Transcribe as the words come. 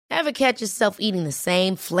Ever catch yourself eating the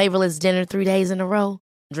same flavorless dinner 3 days in a row?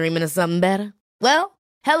 Dreaming of something better? Well,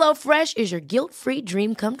 HelloFresh is your guilt-free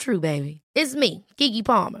dream come true, baby. It's me, Keke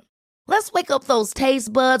Palmer. Let's wake up those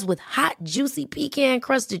taste buds with hot, juicy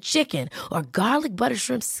pecan-crusted chicken or garlic butter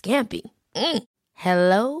shrimp scampi.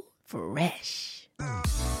 Hello Fresh.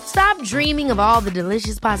 Stop dreaming of all the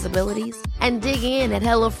delicious possibilities and dig in at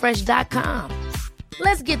HelloFresh.com.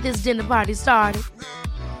 Let's get this dinner party started.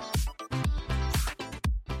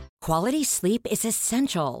 Quality sleep is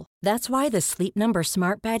essential. That's why the Sleep Number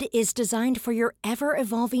Smart Bed is designed for your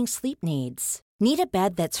ever-evolving sleep needs. Need a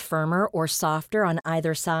bed that's firmer or softer on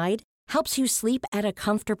either side? Helps you sleep at a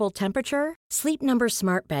comfortable temperature? Sleep Number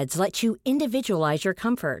Smart Beds let you individualize your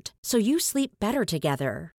comfort, so you sleep better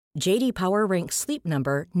together. J.D. Power ranks Sleep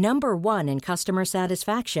Number #1 in customer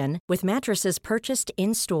satisfaction with mattresses purchased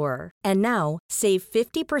in-store. And now, save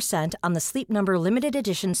 50% on the Sleep Number Limited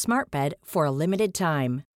Edition Smart Bed for a limited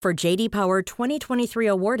time. For J.D. Power 2023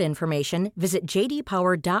 award information, visit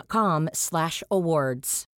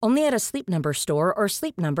jdpower.com/awards. Only at a Sleep Number store or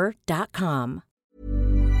sleepnumber.com.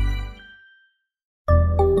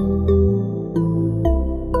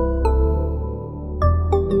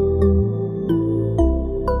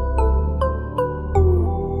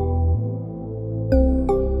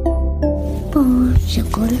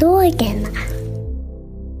 Barnpsykologerna.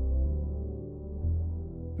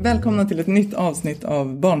 Välkomna till ett nytt avsnitt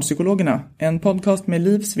av Barnpsykologerna, en podcast med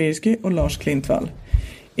Liv Svirsky och Lars Klintvall.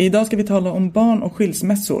 Idag ska vi tala om barn och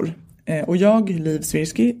skilsmässor. Och jag, Liv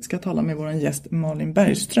Svirsky, ska tala med vår gäst Malin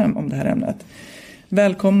Bergström om det här ämnet.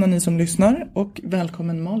 Välkomna ni som lyssnar och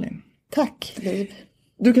välkommen Malin. Tack Liv.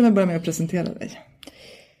 Du kan väl börja med att presentera dig.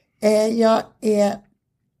 Jag är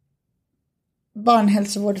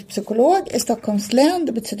barnhälsovårdspsykolog i Stockholms län.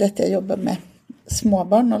 Det betyder att jag jobbar med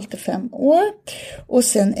småbarn 0-5 år. Och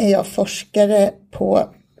sen är jag forskare på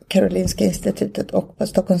Karolinska institutet och på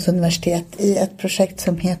Stockholms universitet i ett projekt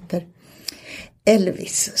som heter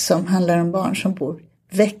Elvis. Som handlar om barn som bor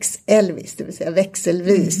växelvis, det vill säga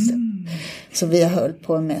växelvis. Som vi har hållit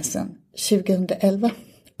på med sedan 2011.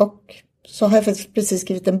 Och så har jag faktiskt precis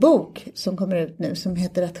skrivit en bok som kommer ut nu som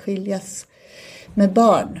heter Att skiljas med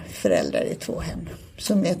barn, föräldrar i 2 hem.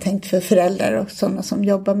 Som är tänkt för föräldrar och sådana som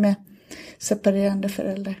jobbar med separerande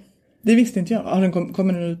föräldrar. Det visste inte jag.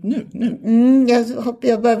 Kommer den ut nu?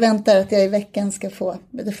 Jag bara väntar att jag i veckan ska få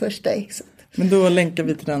det första exet. Men då länkar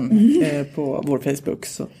vi till den på vår Facebook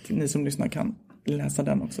så att ni som lyssnar kan läsa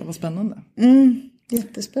den också. Vad spännande.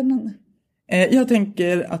 Jättespännande. Jag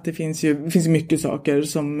tänker att det finns ju mycket saker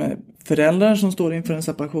som föräldrar som står inför en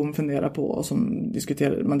separation funderar på och som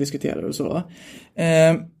man diskuterar och så.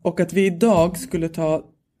 Och att vi idag skulle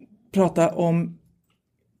prata om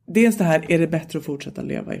dels det här, är det bättre att fortsätta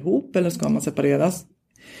leva ihop eller ska man separeras?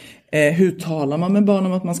 Hur talar man med barn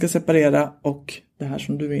om att man ska separera? Och det här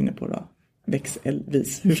som du är inne på då,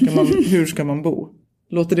 växelvis. Hur ska man bo?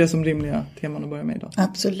 Låter det som rimliga teman att börja med idag?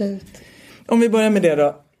 Absolut. Om vi börjar med det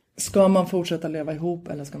då. Ska man fortsätta leva ihop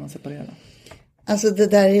eller ska man separera? Alltså det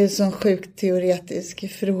där är ju en sån sjukt teoretisk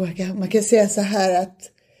fråga. Man kan säga så här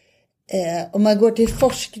att om man går till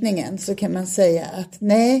forskningen så kan man säga att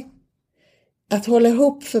nej, att hålla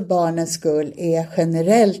ihop för barnens skull är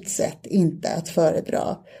generellt sett inte att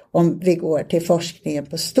föredra. Om vi går till forskningen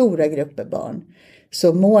på stora grupper barn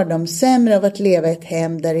så mår de sämre av att leva i ett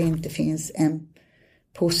hem där det inte finns en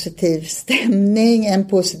positiv stämning, en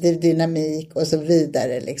positiv dynamik och så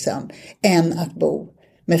vidare liksom, än att bo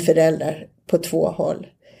med föräldrar på 2 håll.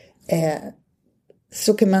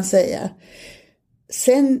 Så kan man säga.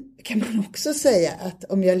 Sen kan man också säga att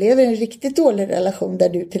om jag lever i en riktigt dålig relation där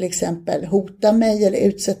du till exempel hotar mig eller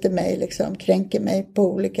utsätter mig, liksom, kränker mig på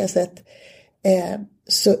olika sätt,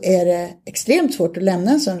 så är det extremt svårt att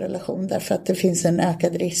lämna en sån relation därför att det finns en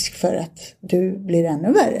ökad risk för att du blir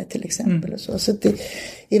ännu värre till exempel. Och så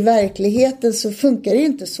i verkligheten så funkar det ju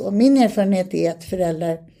inte så. Min erfarenhet är att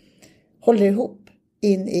föräldrar håller ihop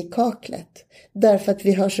in i kaklet därför att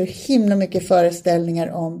vi har så himla mycket föreställningar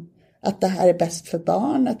om att det här är bäst för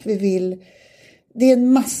barn, att vi vill. Det är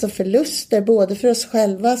en massa förluster både för oss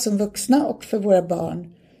själva som vuxna och för våra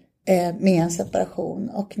barn med en separation.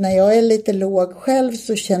 Och när jag är lite låg själv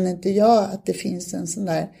så känner inte jag att det finns en sån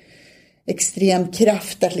där extrem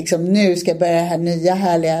kraft att liksom nu ska jag börja det här nya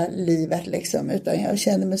härliga livet liksom, utan jag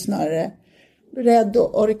känner mig snarare rädd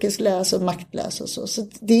och orkeslös och maktlös och så. Så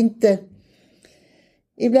det är inte,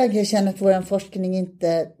 ibland kan jag känna att vår forskning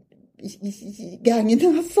inte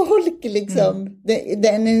gagnar folk liksom. Det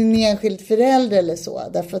är en enskild förälder eller så,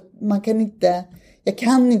 därför att jag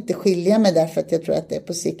kan inte skilja mig därför att jag tror att det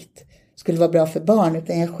på sikt skulle vara bra för barn,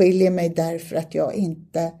 utan jag skiljer mig därför att jag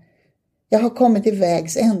Jag har kommit till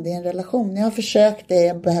vägs ände i en relation. Jag har försökt det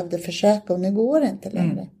jag behövde försöka och nu går det inte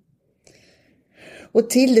längre. Och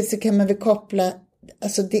till det så kan man väl koppla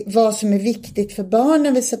alltså vad som är viktigt för barn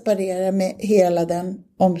när vi separerar med hela den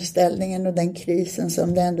omställningen och den krisen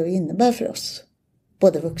som det ändå innebär för oss.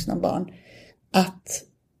 Både vuxna och barn. Att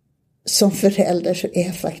som förälder så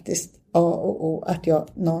är faktiskt A och O att jag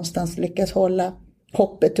någonstans lyckas hålla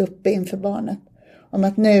hoppet uppe inför barnet. Om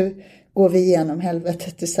att nu går vi igenom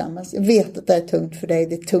helvetet tillsammans. Jag vet att det är tungt för dig,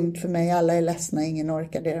 det är tungt för mig. Alla är ledsna, ingen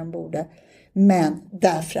orkar det de borde. Men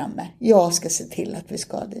där framme, jag ska se till att vi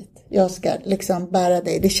ska dit. Jag ska liksom bära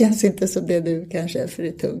dig. Det känns inte som det du kanske är för det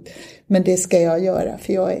är tungt. Men det ska jag göra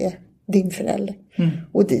för jag är din förälder.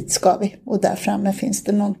 Och dit ska vi. Och där framme finns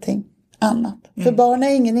det någonting annat. För barn har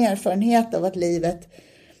ingen erfarenhet av att livet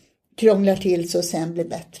krånglar till så och sen blir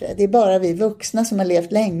bättre. Det är bara vi vuxna som har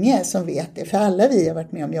levt länge som vet det. För alla vi har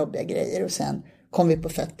varit med om jobbiga grejer och sen kom vi på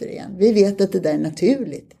fötter igen. Vi vet att det där är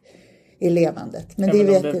naturligt i levandet. Men det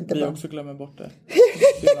vet inte barn. Vi också glömmer bort det.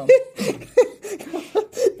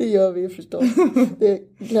 Det gör vi ju förstås. Det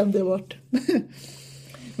glömde jag bort.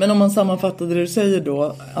 Men om man sammanfattar det du säger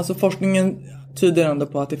då. Alltså forskningen tyder ändå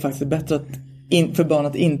på att det faktiskt är bättre för barn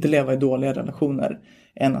att inte leva i dåliga relationer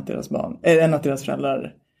än att deras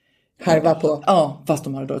föräldrar harva på. Ja, fast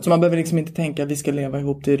de har det dåligt. Så man behöver liksom inte tänka att vi ska leva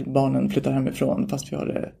ihop till barnen flyttar hemifrån fast vi har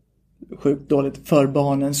det sjukt dåligt för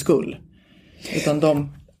barnens skull. Utan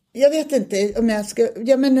jag vet inte om jag ska...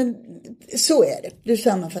 Ja, men så är det. Du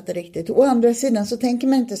sammanfattar riktigt. Å andra sidan så tänker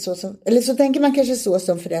man inte så som... Eller så tänker man kanske så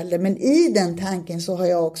som förälder. Men i den tanken så har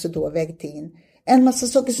jag också då vägt in en massa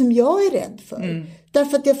saker som jag är rädd för.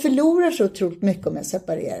 Därför att jag förlorar så otroligt mycket om jag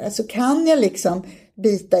separerar. Så kan jag liksom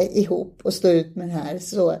bita ihop och stå ut med det här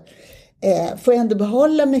så får jag ändå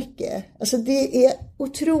behålla mycket. Alltså det är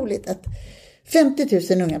otroligt att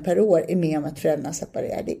 50 000 unga per år är med om att föräldrarna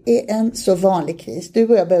separerar. Det är en så vanlig kris. Du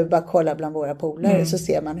och jag behöver bara kolla bland våra polare så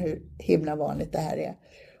ser man hur himla vanligt det här är.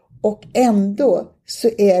 Och ändå så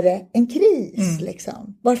är det en kris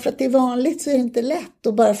liksom. Bara för att det är vanligt så är det inte lätt.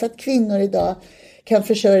 Och bara för att kvinnor idag kan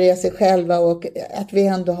försörja sig själva och att vi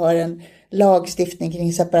ändå har en lagstiftning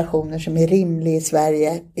kring separationer som är rimlig i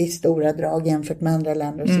Sverige i stora drag jämfört med andra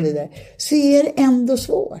länder och så vidare. Så är det ändå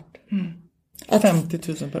svårt. 50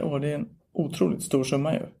 000 per år, det är en otroligt stor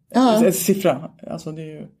summa ju. Ja. En siffra. Alltså det är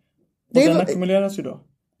ju... Och den ackumuleras ju då.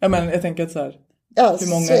 Jag tänker att så här... Ja, hur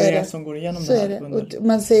många är det som går igenom så det här? Är det. Och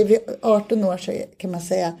man säger vid 18 år så kan man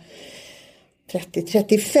säga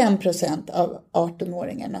 30-35% av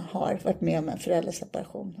 18-åringarna har varit med om en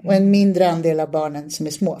föräldraseparation. Och en mindre andel av barnen som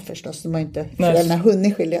är små förstås. De har inte föräldrarna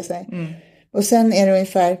hunnit skilja sig. Och sen är det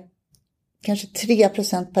ungefär kanske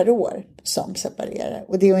 3% per år som separerar.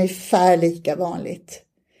 Och det är ungefär lika vanligt,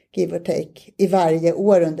 give or take, i varje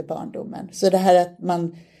år under barndomen. Så det här att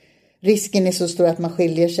risken är så stor att man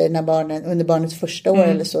skiljer sig under barnets första år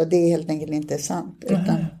eller så. Det är helt enkelt inte sant.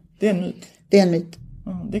 Utan det är en myt. Det är en myt.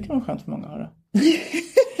 Ja, det kan vara skönt för många att höra.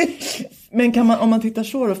 Men om man tittar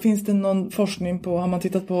så då, finns det någon forskning på, har man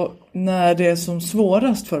tittat på när det är som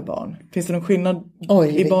svårast för barn? Finns det någon skillnad i barnens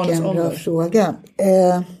ålder? Oj, vilken bra fråga.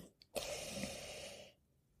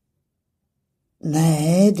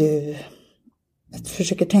 Nej du, jag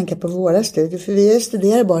försöker tänka på våra studier. För vi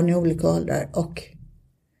studerar barn i olika åldrar och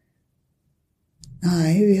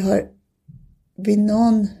nej, vi har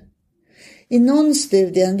i någon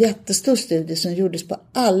studie, en jättestor studie som gjordes på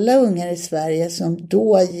alla ungar i Sverige som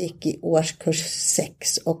då gick i årskurs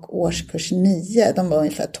 6 och årskurs 9, de var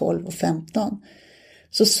ungefär 12 och 15,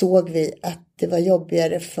 så såg vi att det var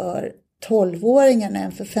jobbigare för 12-åringarna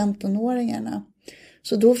än för 15-åringarna.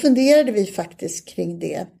 Så då funderade vi faktiskt kring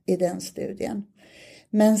det i den studien.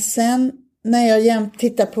 Men sen när jag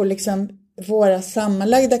tittar på liksom våra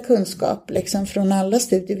sammanlagda kunskap liksom från alla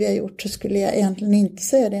studier vi har gjort så skulle jag egentligen inte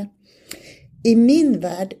säga det. I min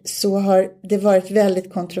värld så har det varit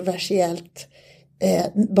väldigt kontroversiellt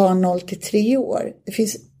barn 0-3 år. Det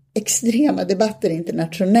finns extrema debatter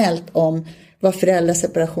internationellt om vad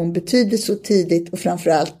föräldraseparation betyder så tidigt och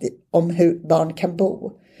framförallt om hur barn kan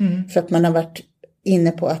bo. För att man har varit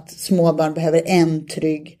inne på att små barn behöver en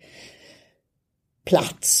trygg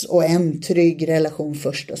plats och en trygg relation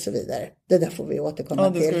först och så vidare. Det där får vi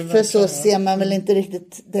återkomma till. För så ser man väl inte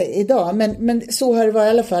riktigt det idag. Men så har det varit i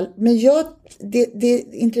alla fall. Men det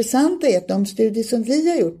intressanta är att de studier som vi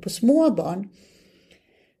har gjort på små barn,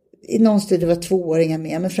 i någon studie var 2-åringar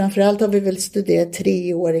med, men framförallt har vi väl studerat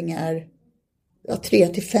 3-åringar,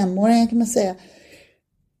 3-5-åringar kan man säga.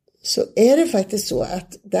 Så är det faktiskt så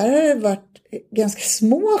att där har det varit ganska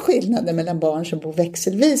små skillnader mellan barn som bor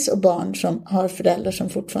växelvis och barn som har föräldrar som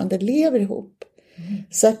fortfarande lever ihop.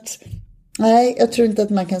 Så att Nej, jag tror inte att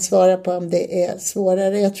man kan svara på om det är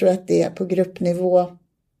svårare. Jag tror att det är på gruppnivå,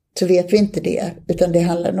 så vet vi inte det. Utan det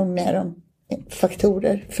handlar nog mer om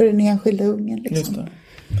faktorer för den enskilda ungen. Liksom. Just det.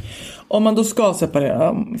 Om man då ska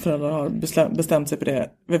separera, om föräldrar har bestämt sig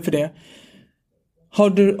för det.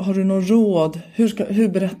 Har du någon råd? Hur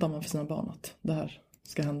berättar man för sina barn att det här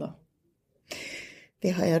ska hända? Det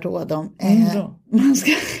har jag råd om. Bra.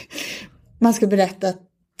 Man ska berätta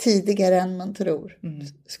tidigare än man tror,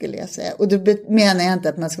 skulle jag säga. Och då menar jag inte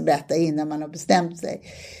att man ska berätta innan man har bestämt sig.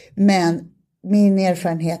 Men min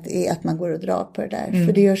erfarenhet är att man går och drar på det där.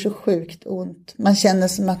 För det gör så sjukt ont. Man känner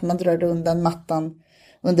som att man drar undan mattan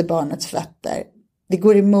under barnets fötter. Det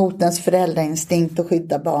går emot ens föräldrainstinkt att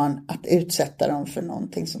skydda barn, att utsätta dem för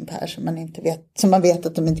någonting sånt här som man vet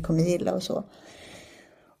att de inte kommer gilla och så.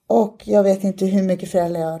 Och jag vet inte hur mycket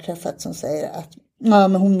föräldrar jag har träffat som säger att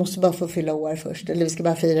men hon måste bara få fylla år först, eller vi ska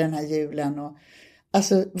bara fira den här julen.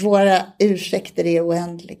 Alltså våra ursäkter är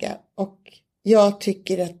oändliga, och jag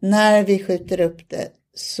tycker att när vi skjuter upp det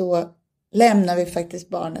så lämnar vi faktiskt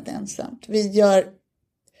barnet ensamt.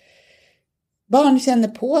 Barn känner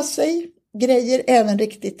på sig grejer, även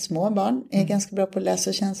riktigt små barn är ganska bra på att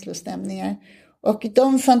läsa känslostämningar. Och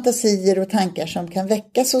de fantasier och tankar som kan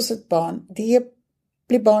väckas hos ett barn, det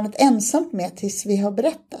blir barnet ensamt med tills vi har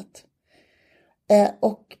berättat.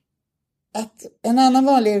 Och att en annan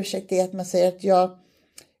vanlig ursäkt är att man säger att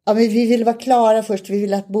men vi vill vara klara först, vi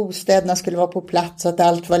vill att bostäderna skulle vara på plats, så att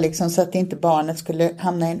allt var liksom, så att inte barnet skulle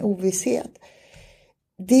hamna i en ovisshet.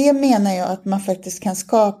 Det menar jag att man faktiskt kan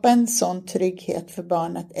skapa en sån trygghet för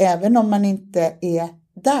barnet även om man inte är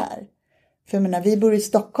där. För jag menar, vi bor i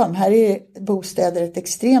Stockholm, här är bostäder ett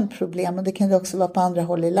extremt problem, och det kan det också vara på andra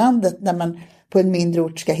håll i landet där man på en mindre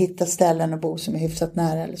ort ska hitta ställen och bo som är hyfsat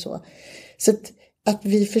nära eller så. Så att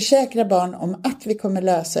vi försäkrar barn om att vi kommer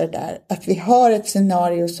lösa det där. Att vi har ett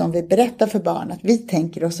scenario som vi berättar för barn. Att vi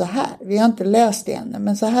tänker oss så här. Vi har inte löst det ännu,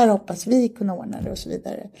 men så här hoppas vi kunna ordna det och så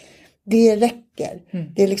vidare. Det räcker.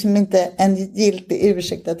 Det är liksom inte en giltig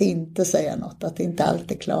ursäkt att inte säga något. Att inte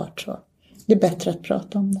allt är klart. Så det är bättre att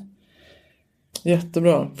prata om det.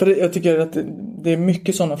 Jättebra. För jag tycker att det är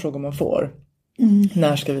mycket sådana frågor man får.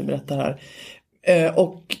 När ska vi berätta det här?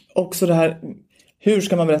 Och också det här... Hur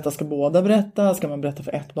ska man berätta? Ska båda berätta? Ska man berätta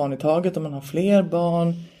för ett barn i taget om man har fler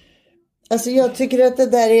barn? Alltså jag tycker att det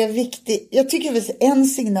där är viktigt. Jag tycker att en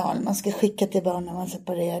signal man ska skicka till barn när man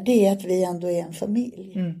separerar, det är att vi ändå är en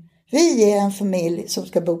familj. Vi är en familj som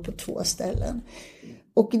ska bo på 2 ställen.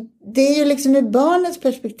 Och det är ju liksom ur barnets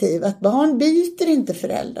perspektiv att barn byter inte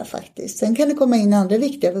föräldrar faktiskt. Sen kan det komma in andra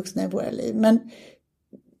viktiga vuxna i våra liv. Men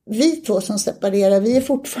vi 2 som separerar, vi är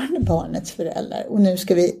fortfarande barnets föräldrar. Och nu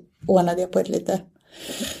ska vi ordna det på ett lite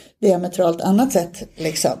diametralt annat sätt.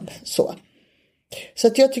 Liksom så. Så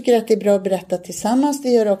att jag tycker att det är bra att berätta tillsammans. Det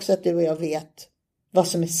gör också att du och jag vet vad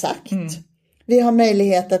som är sagt. Vi har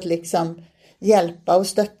möjlighet att liksom hjälpa och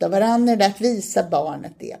stötta varandra. Att visa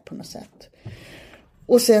barnet det på något sätt.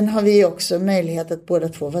 Och sen har vi också möjlighet att båda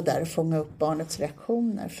 2 vara där och fånga upp barnets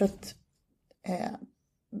reaktioner. För att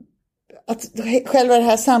själva det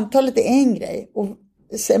här samtalet är en grej. Och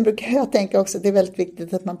sen brukar jag tänka också att det är väldigt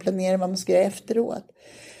viktigt att man planerar vad man ska göra efteråt.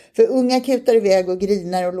 För unga kutar iväg och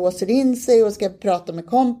grinar och låser in sig och ska prata med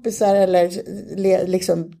kompisar. Eller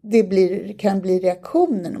liksom, kan bli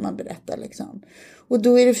reaktioner när man berättar. Liksom. Och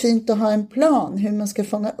då är det fint att ha en plan hur man ska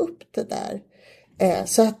fånga upp det där.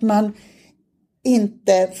 Så att man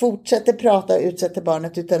inte fortsätter prata och utsätter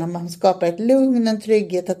barnet, utan att man skapar ett lugn, en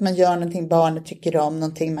trygghet, att man gör någonting barnet tycker om,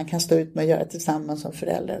 någonting man kan stå ut med och göra tillsammans som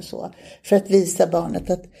föräldrar och så. För att visa barnet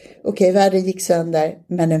att okej, världen gick sönder,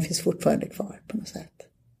 men den finns fortfarande kvar på något sätt.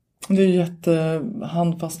 Det är ju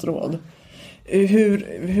jättehandfast råd.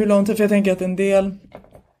 Hur långt, för jag tänker att en del,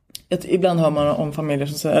 ibland hör man om familjer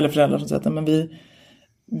som säger, eller föräldrar som säger att men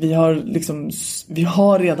vi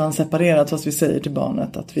har redan separerat, fast vi säger till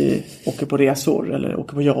barnet att vi åker på resor eller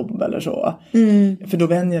åker på jobb eller så. För då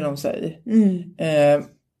vänjer de sig.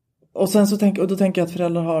 Och sen så tänker jag att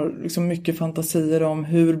föräldrar har liksom mycket fantasier om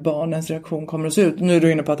hur barnens reaktion kommer att se ut. Nu är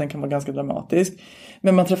du inne på att den kan vara ganska dramatisk.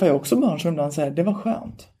 Men man träffar ju också barn som ibland säger det var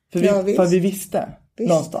skönt. För vi visste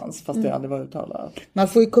någonstans, fast det aldrig var uttalat. Man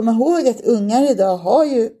får ju komma ihåg att ungar idag har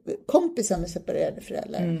ju kompisar med separerade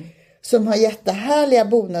föräldrar. Som har jättehärliga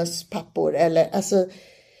bonuspappor. Eller, alltså,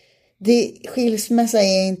 skilsmässa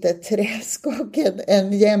är inte ett träsk och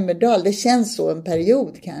en jämmerdal. Det känns så en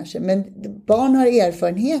period kanske. Men barn har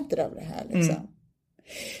erfarenheter av det här. Liksom.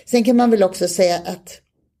 Sen kan man väl också säga att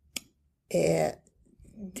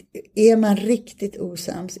är man riktigt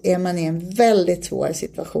osams, är man i en väldigt svår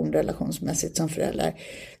situation relationsmässigt som föräldrar,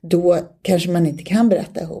 då kanske man inte kan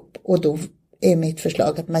berätta ihop. Och då är mitt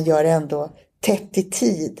förslag att man gör det ändå tätt i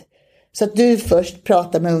tid. Så att du först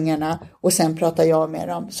pratar med ungarna och sen pratar jag med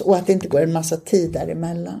dem. Och att det inte går en massa tid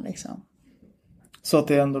däremellan liksom. Så att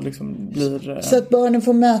det ändå liksom blir... Så att barnen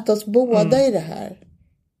får möta oss båda i det här.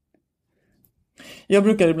 Jag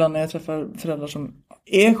brukar ibland när jag träffar föräldrar som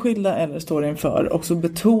är skilda eller står inför också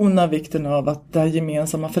betona vikten av att det här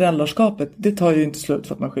gemensamma föräldraskapet, det tar ju inte slut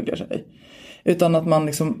för att man skiljer sig. Utan att man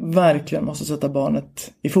liksom verkligen måste sätta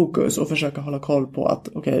barnet i fokus och försöka hålla koll på att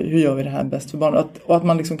okej, hur gör vi det här bäst för barnet? Och att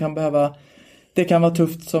man liksom kan behöva, det kan vara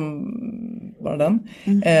tufft som bara den.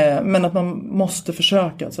 Men att man måste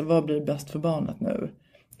försöka, alltså vad blir bäst för barnet nu?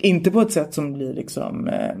 Inte på ett sätt som blir liksom,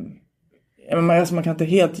 alltså man kan inte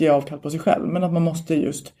helt ge avkall på sig själv. Men att man måste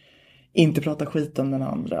just inte prata skit om den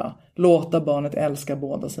andra. Låta barnet älska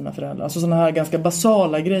båda sina föräldrar. Alltså sådana här ganska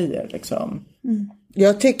basala grejer liksom.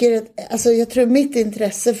 Jag tycker att, alltså jag tror mitt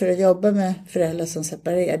intresse för att jobba med föräldrar som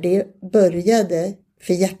separerar, det började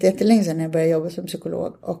för jättelänge sedan när jag började jobba som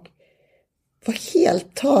psykolog. Och var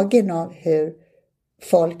helt tagen av hur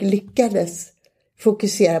folk lyckades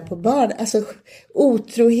fokusera på barn. Alltså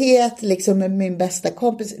otrohet liksom med min bästa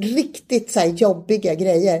kompis. Riktigt så här jobbiga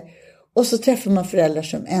grejer. Och så träffar man föräldrar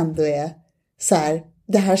som ändå är så här,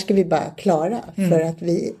 det här ska vi bara klara. För att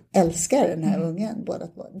vi älskar den här ungen båda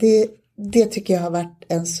två. Det tycker jag har varit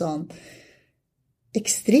en sån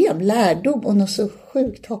extrem lärdom och något så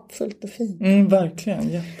sjukt hoppfullt och fint. Verkligen,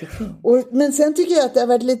 jättefint. Men sen tycker jag att det har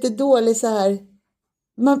varit lite dåligt så här.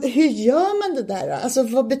 Hur gör man det där då? Alltså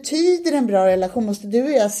vad betyder en bra relation? Måste du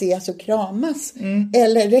och jag ses och kramas?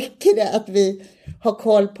 Eller räcker det att vi har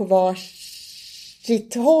koll på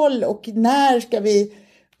varsitt håll och när ska vi...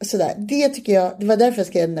 Sådär. Det tycker jag, det var därför jag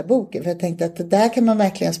skrev den där boken. För jag tänkte att det där kan man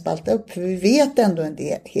verkligen spalta upp. För vi vet ändå en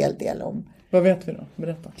hel del om. Vad vet vi då?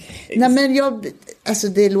 Berätta. Nej men alltså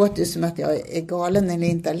det låter ju som att jag är galen eller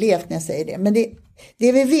inte har levt när jag säger det. Men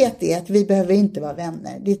det vi vet är att vi behöver inte vara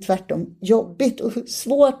vänner. Det är tvärtom jobbigt och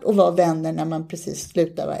svårt att vara vänner när man precis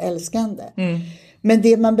slutar vara älskande. Men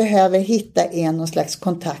det man behöver hitta är någon slags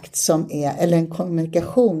kontakt som är, eller en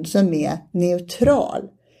kommunikation som är neutral.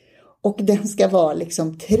 Och den ska vara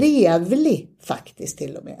liksom trevlig faktiskt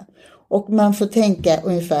till och med. Och man får tänka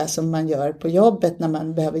ungefär som man gör på jobbet när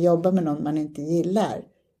man behöver jobba med någon man inte gillar.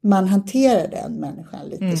 Man hanterar den människan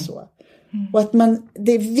lite så. Och att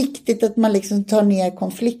det är viktigt att man liksom tar ner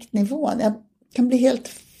konfliktnivån. Jag kan bli helt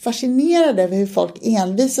fascinerad över hur folk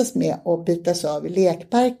envisas med att bytas av i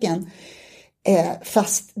lekparken.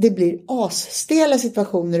 Fast det blir asstela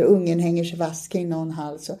situationer och ungen hänger sig fast kring någon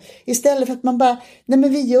hals. Istället för att man bara, nej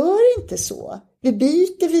men vi gör inte så. Vi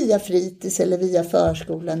byter via fritids eller via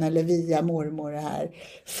förskolan eller via mormor här.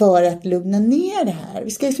 För att lugna ner det här.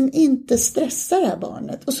 Vi ska liksom inte stressa det här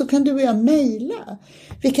barnet. Och så kan du och jag mejla.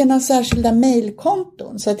 Vi kan ha särskilda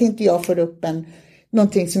mejlkonton så att inte jag får upp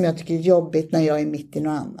någonting som jag tycker är jobbigt när jag är mitt i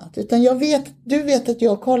något annat. Utan du vet att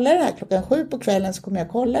jag kollar det här 7:00 på kvällen så kommer jag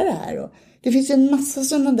kolla det här. Och det finns en massa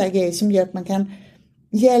sådana där grejer som gör att man kan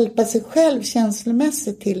hjälpa sig själv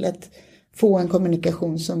känslomässigt till att få en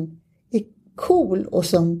kommunikation som är cool och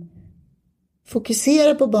som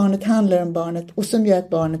fokuserar på barnet, handlar om barnet och som gör att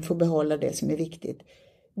barnet får behålla det som är viktigt.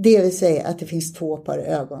 Det vill säga att det finns 2 par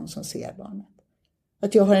ögon som ser barnet.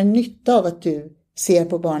 Att jag har en nytta av att du ser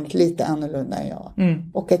på barnet lite annorlunda än jag.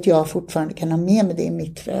 Och att jag fortfarande kan ha med mig det i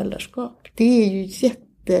mitt föräldraskap. Det är ju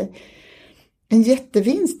en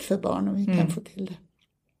jättevinst för barn om vi kan få till det.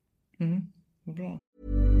 Bra.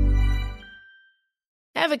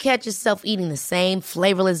 Ever catch yourself eating the same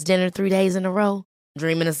flavorless dinner 3 days in a row?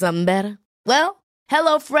 Dreaming of something better? Well,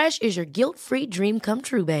 HelloFresh is your guilt-free dream come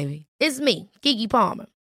true, baby. It's me, Keke Palmer.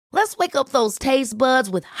 Let's wake up those taste buds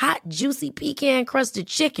with hot, juicy pecan-crusted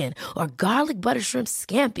chicken or garlic butter shrimp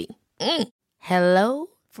scampi. Hello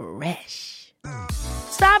Fresh.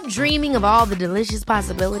 Stop dreaming of all the delicious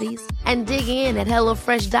possibilities and dig in at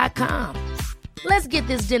HelloFresh.com. Let's get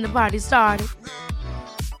this dinner party started.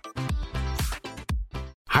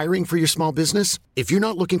 Hiring for your small business? If you're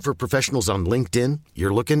not looking for professionals on LinkedIn,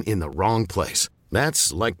 you're looking in the wrong place.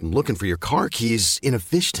 That's like looking for your car keys in a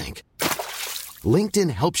fish tank. LinkedIn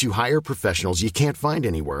helps you hire professionals you can't find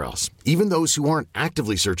anywhere else, even those who aren't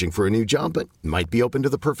actively searching for a new job but might be open to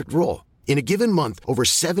the perfect role. In a given month, over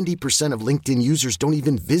 70% of LinkedIn users don't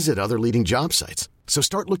even visit other leading job sites. So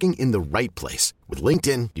start looking in the right place. With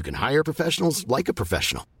LinkedIn, you can hire professionals like a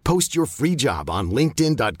professional. Post your free job on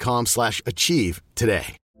linkedin.com/achieve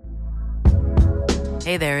today.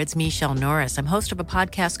 Hey there, it's Michelle Norris. I'm host of a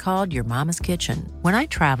podcast called Your Mama's Kitchen. When I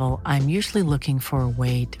travel, I'm usually looking for a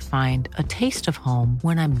way to find a taste of home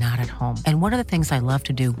when I'm not at home. And one of the things I love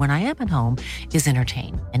to do when I am at home is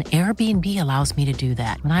entertain. And Airbnb allows me to do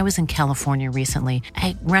that. When I was in California recently,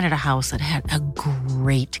 I rented a house that had a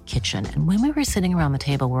great kitchen. And when we were sitting around the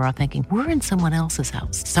table, we were all thinking, we're in someone else's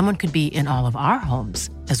house. Someone could be in all of our homes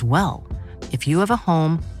as well. If you have a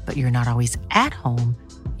home, but you're not always at home,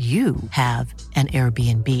 you have an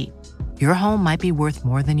Airbnb. Your home might be worth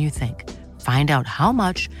more than you think. Find out how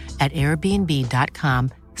much at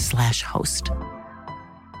airbnb.com/host.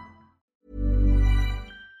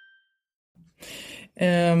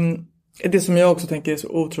 Det som jag också tänker är så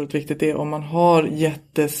otroligt viktigt är om man har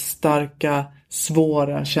jättestarka,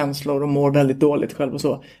 svåra känslor och mår väldigt dåligt själv och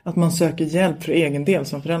så. Att man söker hjälp för egen del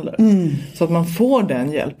som förälder. Så att man får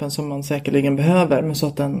den hjälpen som man säkerligen behöver, men så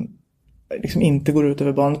att den liksom inte går ut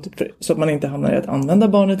över barnet, så att man inte hamnar i att använda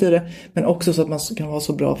barnet i det, men också så att man kan vara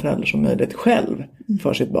så bra förälder som möjligt själv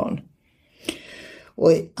för sitt barn.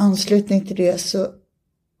 Och i anslutning till det så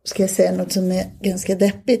ska jag säga något som är ganska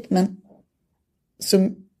deppigt, men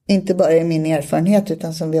som inte bara är min erfarenhet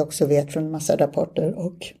utan som vi också vet från en massa rapporter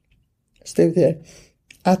och studier,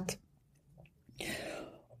 att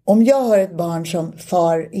om jag har ett barn som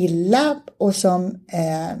far illa och som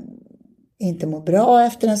inte mår bra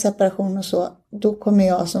efter en separation och så, då kommer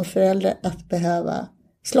jag som förälder att behöva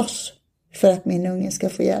slåss för att min unge ska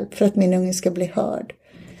få hjälp, för att min unge ska bli hörd.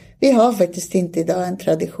 Vi har faktiskt inte idag en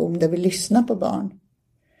tradition där vi lyssnar på barn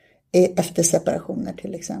efter separationer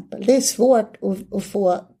till exempel. Det är svårt att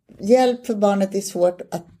få hjälp för barnet, det är svårt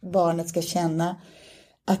att barnet ska känna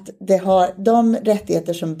att det har de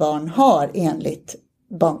rättigheter som barn har enligt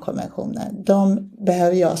barnkonventionen. De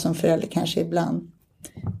behöver jag som förälder kanske ibland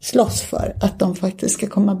slåss för att de faktiskt ska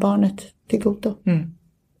komma barnet till godo.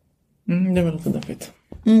 Det var lite deppigt.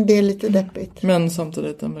 Det är lite deppigt. Men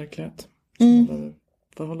samtidigt en verklighet. Man behöver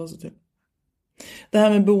förhålla sig till. Det här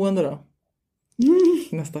med boende då?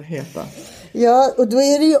 Nästa heta. Ja, och då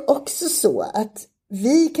är det ju också så att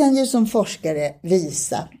vi kan ju som forskare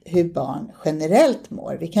visa hur barn generellt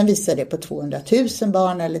mår. Vi kan visa det på 200 000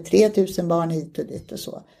 barn eller 3 000 barn hit och dit och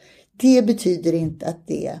så. Det betyder inte att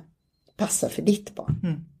det passar för ditt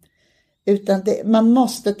barn. Utan man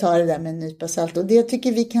måste ta det där med en nypa salt. Och det jag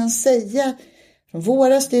tycker vi kan säga från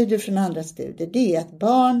våra studier från andra studier, det är att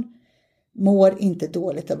barn mår inte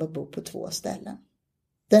dåligt av att bo på 2 ställen.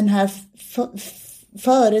 Den här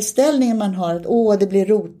föreställningen man har att det blir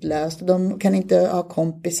rotlöst och de kan inte ha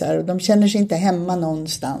kompisar och de känner sig inte hemma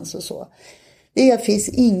någonstans och så. Det finns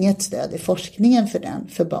inget stöd i forskningen för den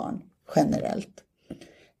för barn generellt.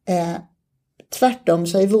 Tvärtom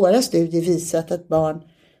så har våra studier visat att barn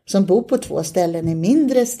som bor på 2 ställen är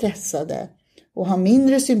mindre stressade och har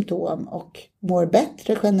mindre symptom och mår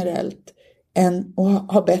bättre generellt och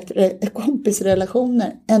har bättre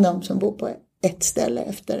kompisrelationer än de som bor på ett ställe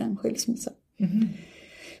efter en skilsmässa.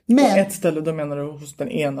 Men, och ett ställe, då menar du hos den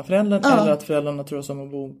ena föräldern eller att föräldrarna tror som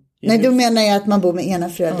att bo i Nej, hus? då menar jag att man bor med ena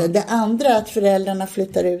föräldern. Det andra att föräldrarna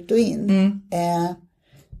flyttar ut och in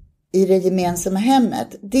i det gemensamma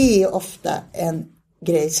hemmet. Det är ofta en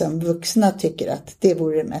grej som vuxna tycker att det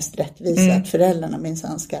vore det mest rättvisa att föräldrarna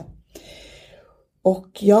minsann ska. Och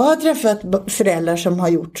jag har träffat föräldrar som har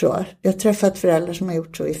gjort så. Jag har träffat föräldrar som har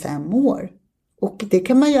gjort så i 5 år. Och det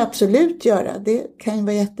kan man ju absolut göra. Det kan ju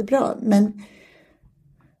vara jättebra. Men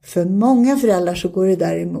för många föräldrar så går det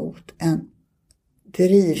däremot en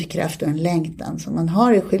drivkraft och en längtan som man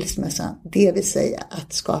har i skilsmässan. Det vill säga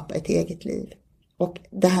att skapa ett eget liv. Och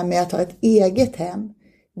det här med att ha ett eget hem,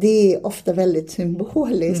 det är ofta väldigt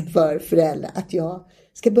symboliskt för föräldrar. Att jag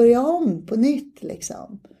ska börja om på nytt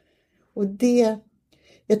liksom. Och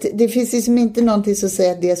det finns liksom inte någonting som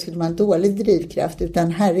säger att det skulle vara en dålig drivkraft.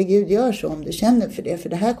 Utan herregud, gör så om du känner för det. För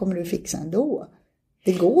det här kommer du fixa ändå.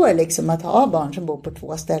 Det går liksom att ha barn som bor på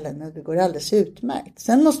 2 ställen och det går alldeles utmärkt.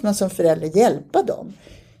 Sen måste man som förälder hjälpa dem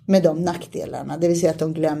med de nackdelarna. Det vill säga att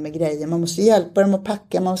de glömmer grejer. Man måste hjälpa dem att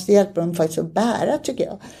packa. Man måste hjälpa dem faktiskt att bära, tycker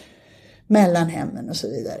jag. Mellan hemmen och så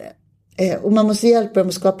vidare. Och man måste hjälpa dem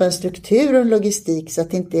att skapa en struktur och en logistik så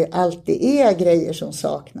att det inte alltid är grejer som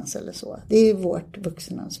saknas eller så. Det är vårt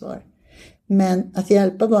vuxenansvar. Men att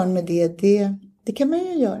hjälpa barn med det kan man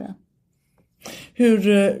ju göra.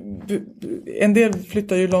 En del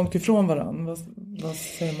flyttar ju långt ifrån varandra. Vad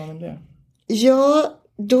säger man om det? Ja,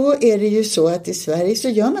 då är det ju så att i Sverige så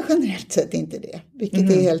gör man generellt sett inte det. Vilket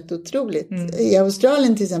är helt otroligt. I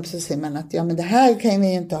Australien till exempel så säger man att men det här kan vi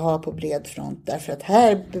ju inte ha på bred front. Därför att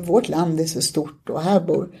vårt land är så stort och här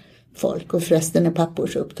bor folk. Och förresten är pappor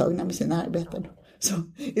så upptagna med sina arbeten. Så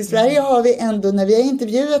i Sverige har vi ändå, när vi har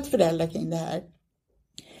intervjuat föräldrar kring det här,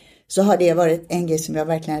 så har det varit en grej som jag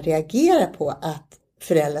verkligen reagerar på, att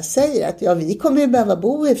föräldrar säger att ja, vi kommer ju behöva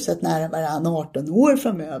bo hyfsat nära varandra 18 år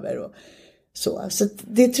framöver och så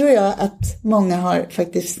det tror jag att många har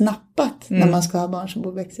faktiskt snappat när man ska ha barn som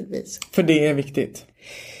bor växelvis. För det är viktigt.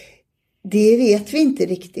 Det vet vi inte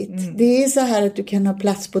riktigt. Det är så här att du kan ha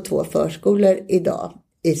plats på 2 förskolor idag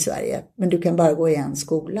i Sverige, men du kan bara gå i en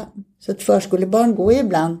skola. Så att förskolebarn går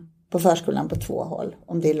ibland på förskolan på 2 håll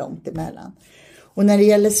om det är långt emellan. Och när det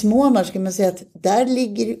gäller små barn ska man säga att där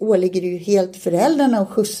åligger det ju helt föräldrarna att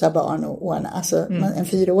skjutsa barn och ordna. Alltså en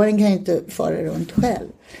 4-åring kan ju inte fara runt själv.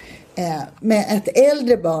 Med ett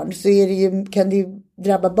äldre barn så är det ju, kan det ju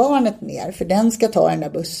drabba barnet mer, för den ska ta den där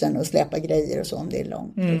bussen och släppa grejer och så om det är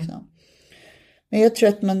långt. Liksom. Men jag tror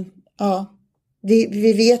att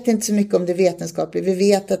vi vet inte så mycket om det vetenskapliga. Vi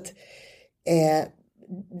vet att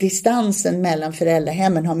distansen mellan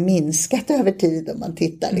föräldrahemmen har minskat över tid om man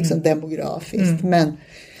tittar liksom demografiskt. Men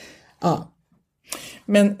ja.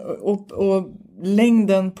 Men och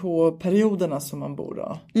längden på perioderna som man bor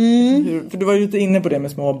då? För du var ju lite inne på det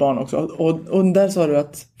med små barn också. Och där sa du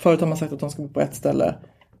att förut har man sagt att de ska bo på ett ställe.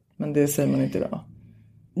 Men det säger man inte idag.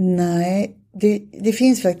 Nej, det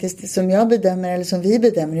finns faktiskt, som jag bedömer eller som vi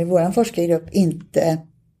bedömer i vår forskargrupp, inte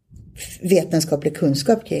vetenskaplig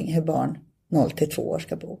kunskap kring hur barn 0-2 år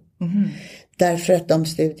ska bo. Därför att de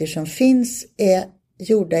studier som finns är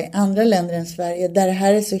gjorda i andra länder än Sverige, där det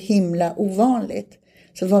här är så himla ovanligt.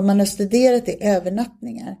 Så vad man har studerat är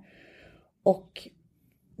övernattningar. Och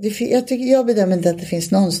jag bedömer inte att det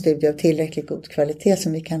finns någon studie av tillräckligt god kvalitet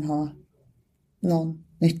som vi kan ha någon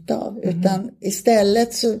nytta av. Utan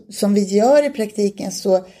istället så, som vi gör i praktiken,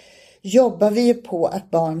 så jobbar vi ju på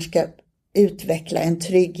att barn ska utveckla en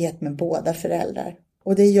trygghet med båda föräldrar.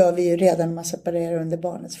 Och det gör vi ju redan när man separerar under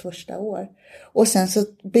barnets första år. Och sen så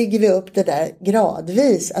bygger vi upp det där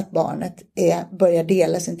gradvis, att barnet börjar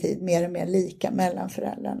dela sin tid mer och mer lika mellan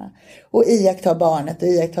föräldrarna. Och iaktta barnet och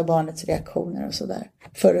iaktta barnets reaktioner och sådär.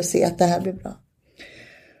 För att se att det här blir bra.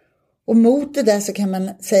 Och mot det där så kan man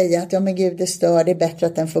säga att ja men gud, det stör, det är bättre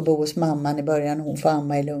att den får bo hos mamman i början och hon får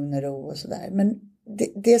amma i lugn och ro och sådär. Men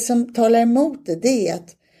det som talar emot det är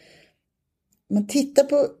att man tittar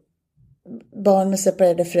på barn med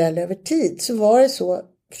separerade föräldrar över tid, så var det så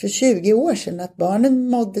för 20 år sedan att barnen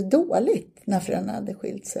mådde dåligt när föräldrarna hade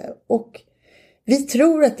skilt sig. Och vi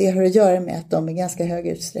tror att det har att göra med att de i ganska hög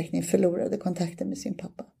utsträckning förlorade kontakten med sin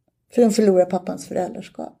pappa. För de förlorar pappans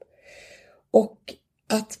föräldraskap. Och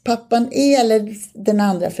att pappan eller den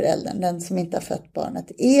andra föräldern, den som inte har fött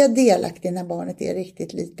barnet, är delaktig när barnet är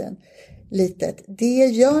riktigt litet. Det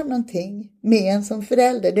gör någonting med en som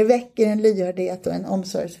förälder. Det väcker en lyhördhet och en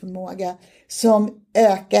omsorgsförmåga som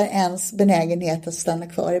ökar ens benägenhet att stanna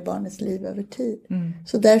kvar i barnets liv över tid.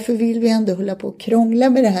 Så därför vill vi ändå hålla på och krångla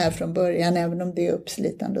med det här från början, även om det är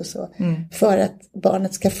uppslitande och så. För att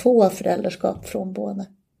barnet ska få föräldraskap från båda.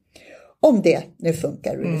 Om det nu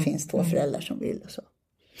funkar och det finns 2 föräldrar som vill och så.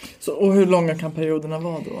 Och hur långa kan perioderna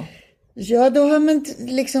vara då? Ja, då har man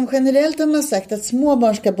liksom generellt har man sagt att små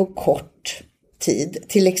barn ska bo kort tid.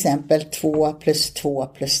 Till exempel 2 + 2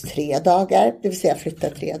 + 3 dagar. Det vill säga flytta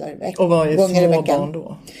 3 dagar i veckan. Och vad är små barn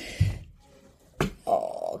då?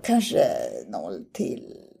 Ja, kanske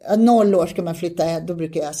 0 år ska man flytta. Då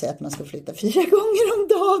brukar jag säga att man ska flytta 4 gånger om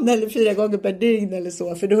dagen. Eller 4 gånger per dygn eller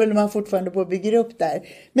så. För då håller man fortfarande på att bygga upp där.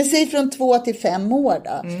 Men säg från 2 till 5 år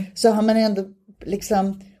då. Så har man ändå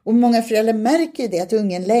liksom... Och många föräldrar märker ju det, att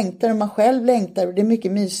ungen längtar och man själv längtar. Och det är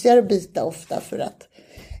mycket mysigare att byta ofta för att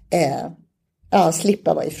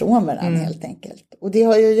slippa vara ifrån varandra helt enkelt. Och det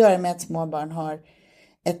har ju att göra med att små barn har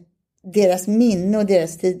deras minne och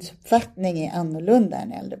deras tidsuppfattning är annorlunda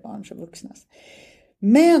än äldre barns och vuxnas.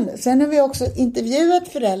 Men sen har vi också intervjuat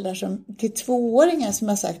föräldrar till 2-åringar som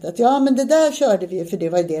har sagt att ja men det där körde vi för det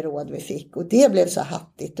var det råd vi fick. Och det blev så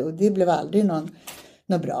hattigt och det blev aldrig något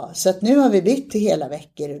bra. Så att nu har vi bytt till hela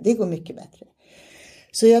veckor och det går mycket bättre.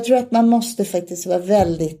 Så jag tror att man måste faktiskt vara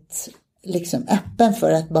väldigt liksom öppen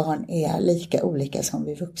för att barn är lika olika som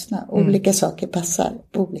vi vuxna. Olika saker passar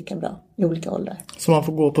olika bra i olika åldrar. Så man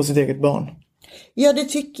får gå på sitt eget barn? Ja, det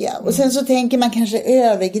tycker jag. Och sen så tänker man kanske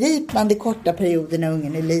övergripande korta perioder när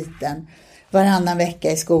ungen är liten. Varannan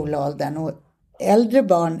vecka i skolåldern. Och äldre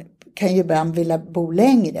barn kan ju ibland vilja bo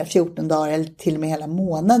längre, 14 dagar eller till och med hela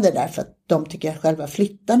månader, därför att de tycker att själva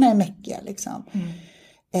flyttarna är mäckiga liksom.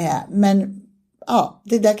 Men ja,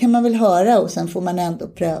 det där kan man väl höra och sen får man ändå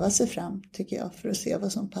pröva sig fram, tycker jag, för att se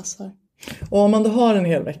vad som passar. Och om man då har en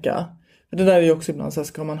hel vecka, det där är ju också ibland så här,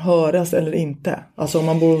 ska man höras eller inte? Alltså om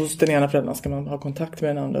man bor hos den ena föräldern, ska man ha kontakt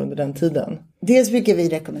med den andra under den tiden? Dels brukar vi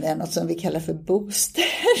rekommendera något som vi kallar för booster.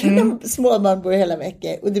 Småbarn bor hela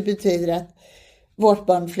veckor och det betyder att vårt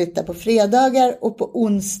barn flyttar på fredagar och på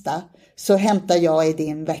onsdag så hämtar jag i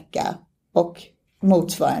din vecka och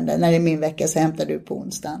motsvarande, när det är min vecka så hämtar du på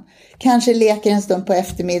onsdagen. Kanske leker en stund på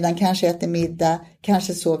eftermiddagen, kanske äter middag,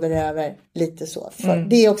 kanske sover över, lite så. För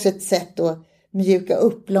det är också ett sätt att mjuka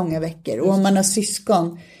upp långa veckor. Och om man har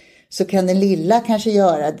syskon så kan den lilla kanske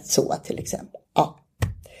göra så till exempel. Ja.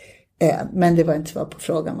 Men det var inte svar på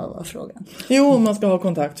frågan. Vad var frågan? Jo, man ska ha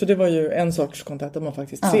kontakt. Så det var ju en sorts kontakt att man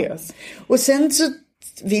faktiskt ses. Och sen så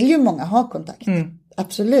vill ju många ha kontakt.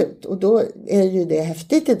 Absolut. Och då är ju det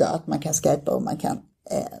häftigt idag att man kan skypa och man kan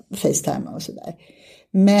FaceTime och sådär.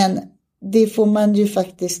 Men det får man ju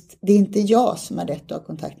faktiskt, det är inte jag som har rätt att ha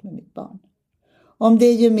kontakt med mitt barn. Om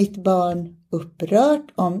det gör mitt barn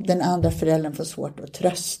upprört, om den andra föräldern får svårt att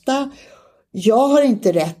trösta. Jag har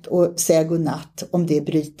inte rätt att säga godnatt om det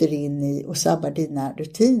bryter in i och sabbar dina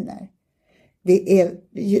rutiner. Det är,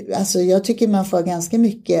 alltså jag tycker man får ganska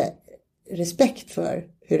mycket respekt för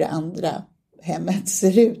hur det andra hemmet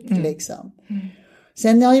ser ut liksom.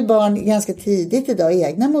 Sen har ju barn ganska tidigt idag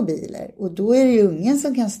egna mobiler och då är det ju ungen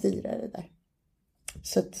som kan styra det där.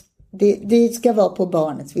 Så att det ska vara på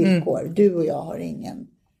barnets villkor. Du och jag har ingen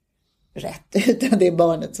rätt utan det är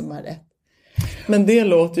barnet som har rätt. Men det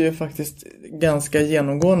låter ju faktiskt ganska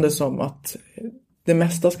genomgående som att det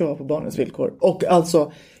mesta ska vara på barnets villkor. Och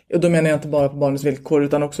alltså, då menar jag inte bara på barnets villkor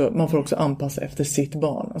utan också, man får också anpassa efter sitt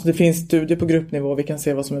barn. Alltså det finns studier på gruppnivå, vi kan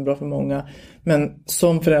se vad som är bra för många. Men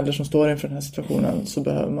som förälder som står inför den här situationen så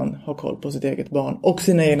behöver man ha koll på sitt eget barn och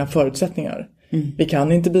sina egna förutsättningar. Vi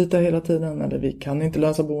kan inte byta hela tiden eller vi kan inte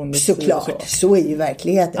lösa boendet. Såklart, så är ju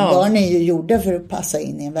verkligheten. Ja. Barn är ju gjorda för att passa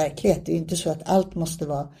in i en verklighet. Det är ju inte så att allt måste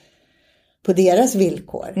vara på deras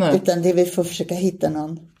villkor. Nej. Utan det vi får försöka hitta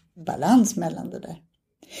någon balans mellan det där.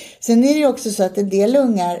 Sen är det ju också så att en del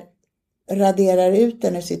ungar raderar ut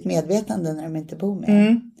den ur sitt medvetande när de inte bor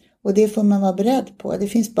med. Och det får man vara beredd på. Det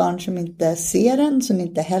finns barn som inte ser en, som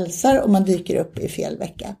inte hälsar och man dyker upp i fel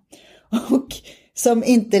vecka. Och som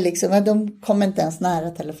inte liksom, de kommer inte ens nära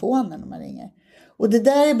telefonen när man ringer. Och det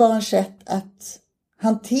där är barns sätt att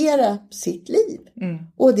hantera sitt liv.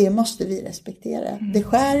 Och det måste vi respektera. Det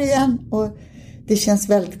skär igen och det känns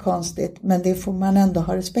väldigt konstigt. Men det får man ändå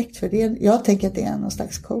ha respekt för. Det, jag tänker att det är någon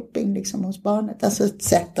slags coping liksom hos barnet. Alltså ett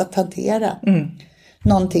sätt att hantera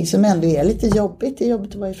någonting som ändå är lite jobbigt. Det är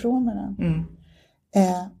jobbigt att vara ifrån varandra.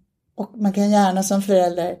 Och man kan gärna som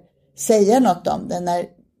förälder säga något om det. När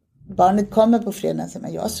barnet kommer på fredagen och säger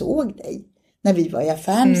jag såg dig när vi var i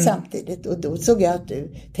affären samtidigt. Och då såg jag att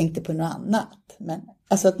du tänkte på något annat. Men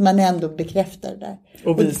alltså att man ändå bekräftar det där.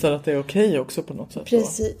 Och visar att det är okej också på något sätt.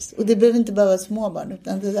 Precis. Och det behöver inte bara vara småbarn.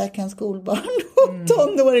 Utan det där kan skolbarn och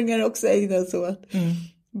tonåringar också ägna sig åt.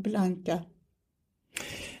 Blanka.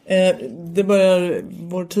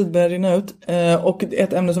 Vår tid börjar rinna ut. Och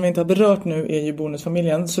ett ämne som vi inte har berört nu är ju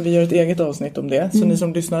bonusfamiljen. Så vi gör ett eget avsnitt om det. Så ni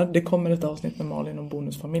som lyssnar, det kommer ett avsnitt med Malin om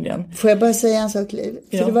bonusfamiljen. Får jag bara säga en sak, Liv?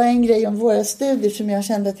 För det var en grej om våra studier som jag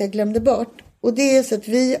kände att jag glömde bort. Och det är så att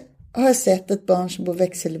vi har sett att barn som bor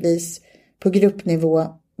växelvis på gruppnivå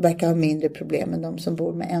verkar ha mindre problem än de som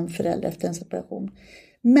bor med en förälder efter en separation.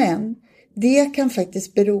 Men det kan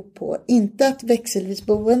faktiskt bero på, inte att växelvis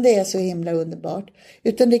boende är så himla underbart,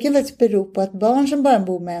 utan det kan faktiskt bero på att barn som bara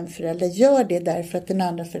bor med en förälder gör det därför att den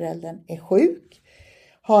andra föräldern är sjuk,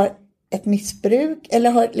 har ett missbruk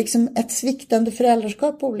eller har liksom ett sviktande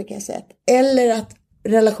föräldraskap på olika sätt. Eller att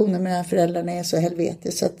relationen mellan föräldrarna är så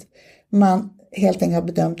helvetisk så att man helt enkelt har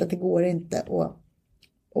bedömt att det går inte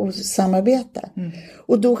att samarbeta.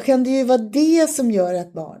 Och då kan det ju vara det som gör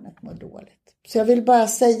att barnet mår dåligt. Så jag vill bara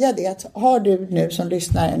säga det att har du nu som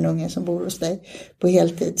lyssnar en unge som bor hos dig på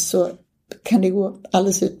heltid så kan det gå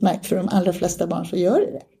alldeles utmärkt för de allra flesta barn så gör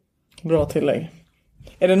det. Bra tillägg.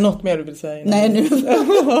 Är det något mer du vill säga? Nej, nu.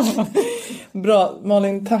 Bra.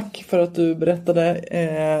 Malin, tack för att du berättade.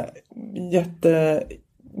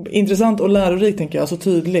 Jätteintressant och lärorikt tänker jag. Så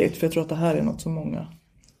tydligt. För jag tror att det här är något som många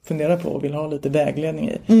funderar på och vill ha lite vägledning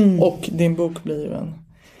i. Och din bok blir ju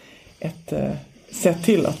ett sätt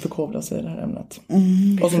till att förkovra sig i det här ämnet.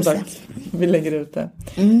 Och som sagt, vi lägger ut det.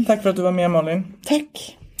 Tack för att du var med, Malin.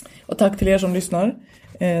 Tack. Och tack till er som lyssnar.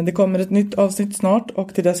 Det kommer ett nytt avsnitt snart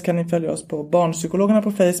och till dess kan ni följa oss på Barnpsykologerna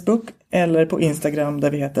på Facebook eller på Instagram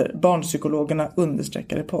där vi heter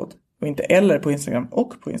barnpsykologerna_podd. Och inte eller på Instagram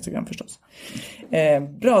och på Instagram förstås.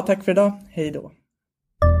 Bra, tack för idag. Hej då.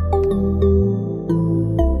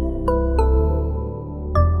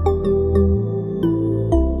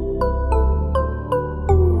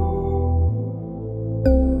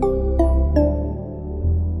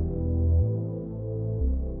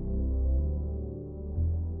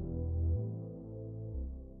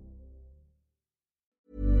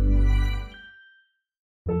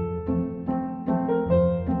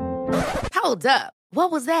 Hold up.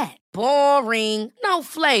 What was that? Boring. No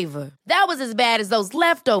flavor. That was as bad as those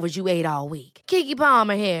leftovers you ate all week. Keke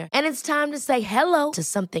Palmer here, and it's time to say hello to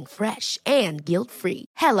something fresh and guilt-free.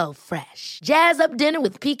 Hello Fresh. Jazz up dinner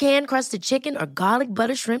with pecan-crusted chicken or garlic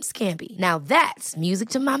butter shrimp scampi. Now that's music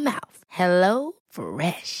to my mouth. Hello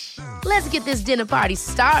Fresh. Let's get this dinner party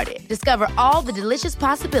started. Discover all the delicious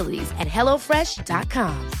possibilities at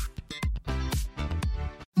hellofresh.com.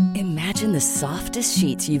 Imagine the softest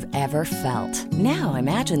sheets you've ever felt. Now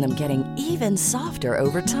imagine them getting even softer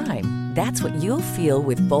over time. That's what you'll feel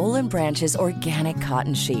with Boll & Branch's organic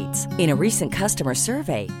cotton sheets. In a recent customer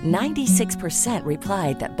survey, 96%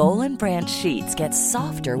 replied that Boll & Branch sheets get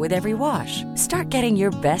softer with every wash. Start getting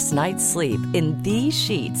your best night's sleep in these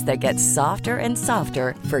sheets that get softer and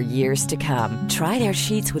softer for years to come. Try their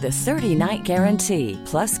sheets with a 30-night guarantee.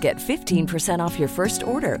 Plus, get 15% off your first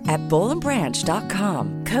order at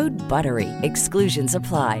bollandbranch.com. Code BUTTERY. Exclusions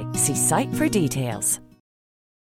apply. See site for details.